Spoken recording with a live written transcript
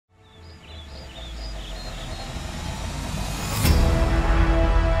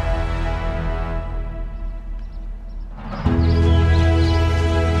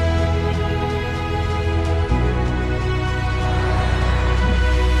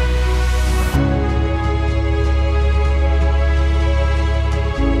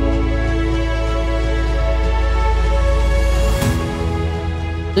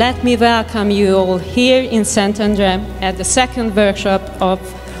Let me welcome you all here in Szentendrén at the second workshop of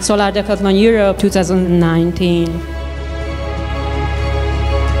Solar Decathlon Europe 2019.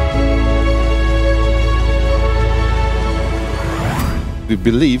 We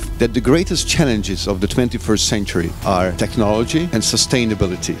believe that the greatest challenges of the 21st century are technology and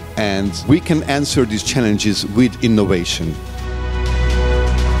sustainability, and we can answer these challenges with innovation.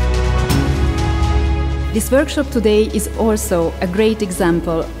 This workshop today is also a great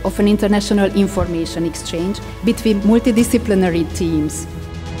example of an international information exchange between multidisciplinary teams.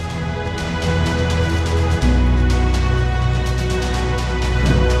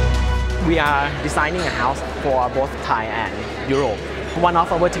 We are designing a house for both Thai and Europe. One of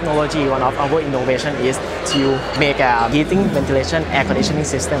our technology, one of our innovation is to make a heating, ventilation, air conditioning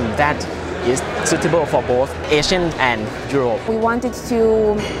system that is suitable for both Asian and Europe. We wanted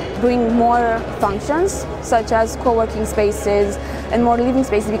to bring more functions such as co-working spaces and more living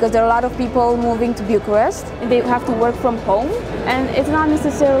spaces because there are a lot of people moving to Bucharest. They have to work from home and it's not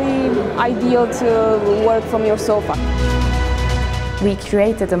necessarily ideal to work from your sofa. We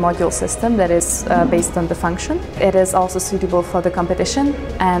created a module system that is based on the function. It is also suitable for the competition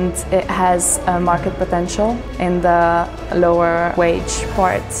and it has a market potential in the lower wage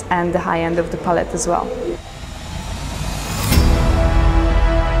part and the high end of the palette as well.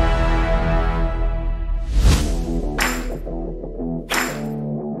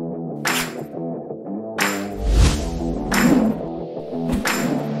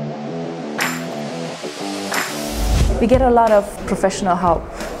 We get a lot of professional help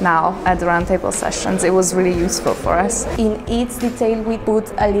now at the roundtable sessions. It was really useful for us. In each detail we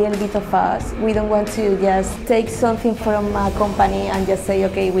put a little bit of us. We don't want to just take something from a company and just say,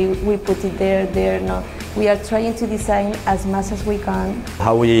 okay, we put it there, no. We are trying to design as much as we can.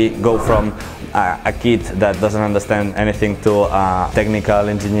 How we go from a kid that doesn't understand anything to a technical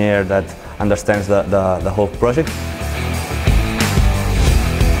engineer that understands the whole project.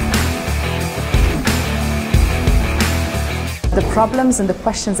 The problems and the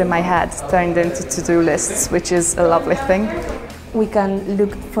questions in my head turned into to-do lists, which is a lovely thing. We can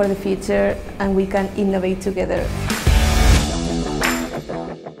look for the future and we can innovate together.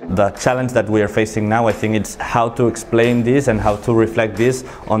 The challenge that we are facing now, I think it's how to explain this and how to reflect this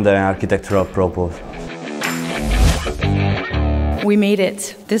on the architectural proposal. We made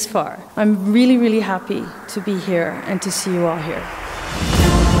it this far. I'm really, really happy to be here and to see you all here.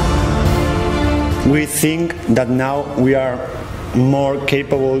 We think that now we are more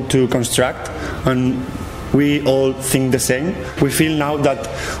capable to construct and we all think the same. We feel now that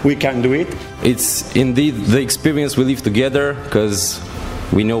we can do it. It's indeed the experience we live together because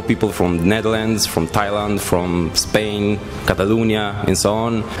we know people from the Netherlands, from Thailand, from Spain, Catalonia and so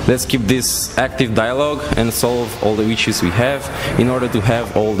on. Let's keep this active dialogue and solve all the issues we have in order to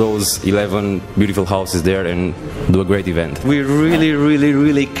have all those 11 beautiful houses there and do a great event. We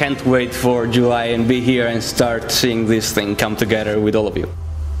really can't wait for July and be here and start seeing this thing come together with all of you.